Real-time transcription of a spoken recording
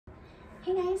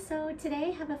Hey guys, so today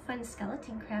I have a fun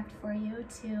skeleton craft for you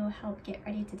to help get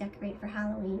ready to decorate for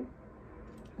Halloween.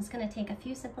 It's going to take a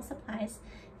few simple supplies,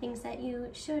 things that you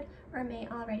should or may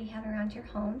already have around your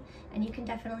home, and you can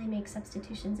definitely make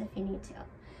substitutions if you need to.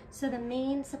 So the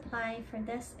main supply for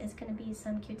this is going to be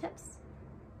some Q-tips.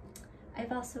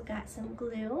 I've also got some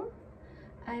glue.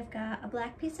 I've got a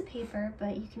black piece of paper,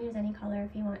 but you can use any color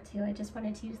if you want to. I just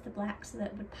wanted to use the black so that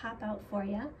it would pop out for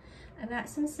you. I've got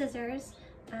some scissors.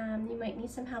 You might need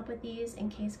some help with these in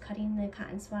case cutting the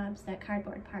cotton swabs. That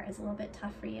cardboard part is a little bit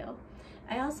tough for you.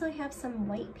 I also have some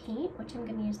white paint, which I'm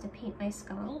going to use to paint my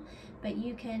skull, but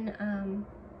you can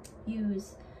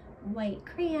use white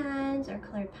crayons or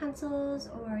colored pencils,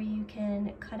 or you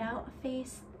can cut out a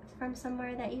face from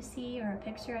somewhere that you see, or a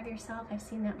picture of yourself. I've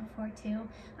seen that before too,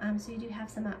 so you do have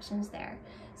some options there.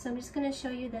 So I'm just going to show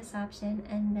you this option,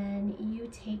 and then you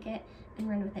take it and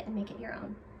run with it and make it your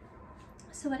own.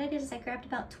 So what I did is I grabbed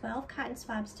about 12 cotton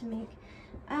swabs to make,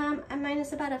 mine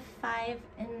is about a 5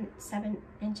 and 7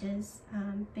 inches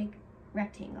big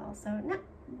rectangle, so not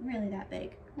really that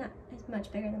big, not as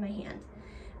much bigger than my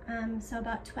hand. So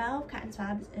about 12 cotton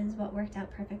swabs is what worked out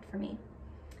perfect for me.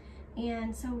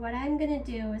 And so what I'm going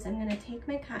to do is I'm going to take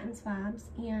my cotton swabs,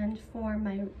 and for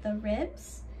the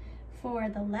ribs, for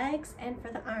the legs, and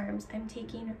for the arms, I'm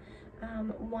taking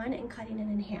one and cutting it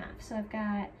in half. So I've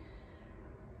got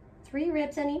 3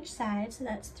 ribs on each side, so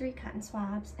that's 3 cotton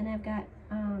swabs, and I've got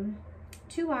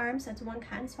 2 arms, that's 1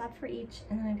 cotton swab for each,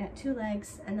 and then I've got 2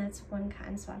 legs, and that's 1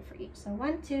 cotton swab for each. So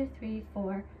 1, 2, 3,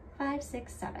 4, 5,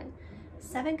 6, 7.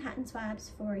 7 cotton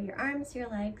swabs for your arms, your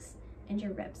legs, and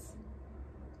your ribs.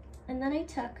 And then I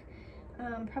took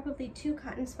probably 2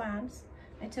 cotton swabs.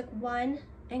 I took one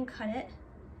and cut it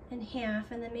in half,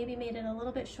 and then maybe made it a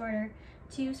little bit shorter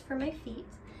to use for my feet.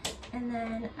 And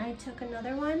then I took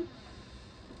another one.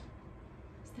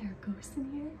 Is there a ghost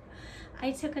in here?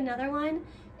 I took another one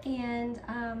and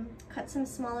cut some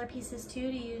smaller pieces too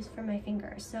to use for my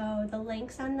fingers. So the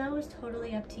lengths on those,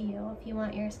 totally up to you. If you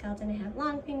want your skeleton to have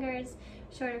long fingers,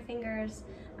 shorter fingers,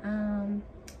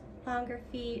 longer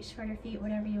feet, shorter feet,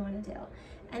 whatever you want to do.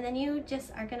 And then you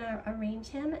just are going to arrange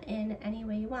him in any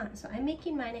way you want. So I'm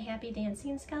making mine a happy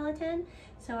dancing skeleton.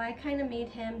 So I kind of made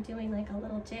him doing like a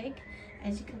little jig,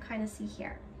 as you can kind of see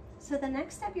here. So the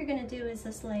next step you're going to do is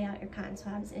just lay out your cotton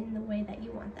swabs in the way that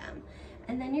you want them.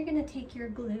 And then you're going to take your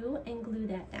glue and glue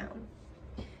that down.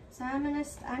 So I'm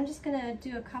just going to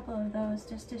do a couple of those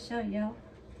just to show you.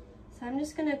 So I'm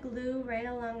just going to glue right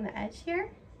along the edge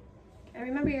here. And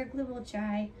remember, your glue will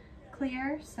dry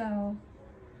clear, so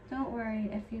don't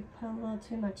worry if you put a little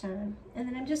too much on. And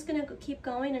then I'm just going to keep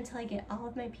going until I get all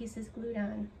of my pieces glued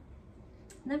on.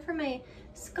 And then for my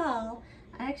skull,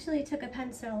 I actually took a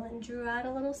pencil and drew out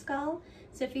a little skull.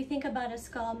 So if you think about a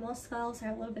skull, most skulls are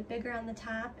a little bit bigger on the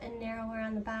top and narrower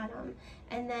on the bottom.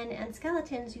 And then on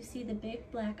skeletons, you see the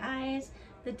big black eyes,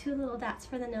 the 2 little dots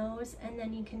for the nose, and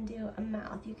then you can do a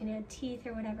mouth. You can add teeth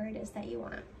or whatever it is that you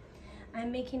want.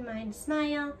 I'm making mine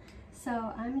smile,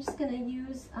 so I'm just going to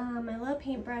use my little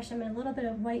paintbrush and my little bit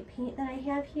of white paint that I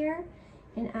have here,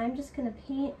 and I'm just going to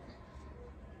paint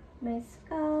my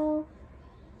skull.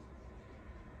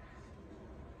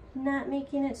 Not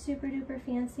making it super duper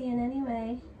fancy in any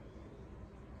way.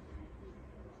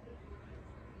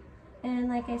 And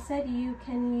like I said, you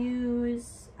can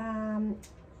use,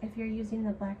 if you're using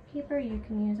the black paper, you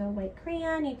can use a white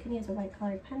crayon, you can use a white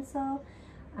colored pencil,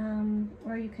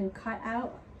 or you can cut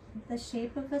out the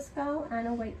shape of the skull on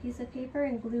a white piece of paper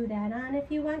and glue that on if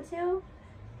you want to.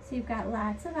 So you've got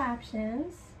lots of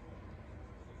options.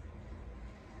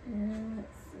 And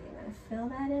let's see, I'm going to fill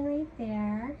that in right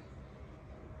there.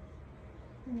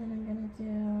 And then I'm going to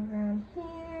do around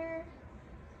here.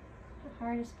 The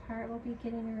hardest part will be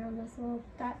getting around those little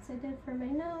dots I did for my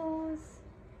nose.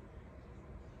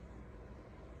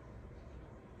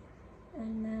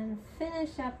 And then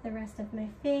finish up the rest of my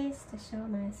face to show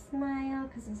my smile,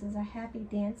 because this is a happy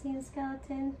dancing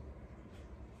skeleton.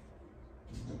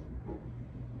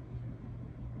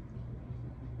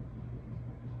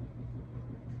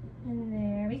 And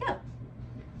there we go.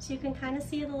 So you can kind of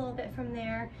see it a little bit from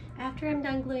there. After I'm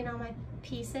done gluing all my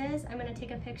pieces, I'm going to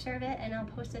take a picture of it and I'll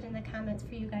post it in the comments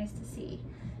for you guys to see.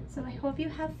 So I hope you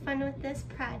have fun with this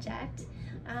project.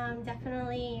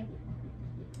 Definitely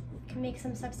can make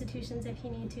some substitutions if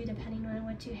you need to, depending on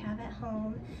what you have at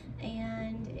home.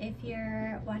 And if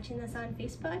you're watching this on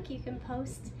Facebook, you can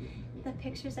post the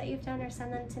pictures that you've done or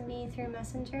send them to me through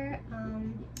Messenger.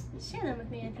 Share them with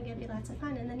me. I think it'd be lots of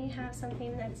fun. And then you have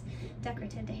something that's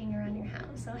decorative to hang around your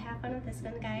house. So have fun with this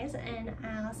one, guys, and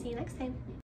I'll see you next time.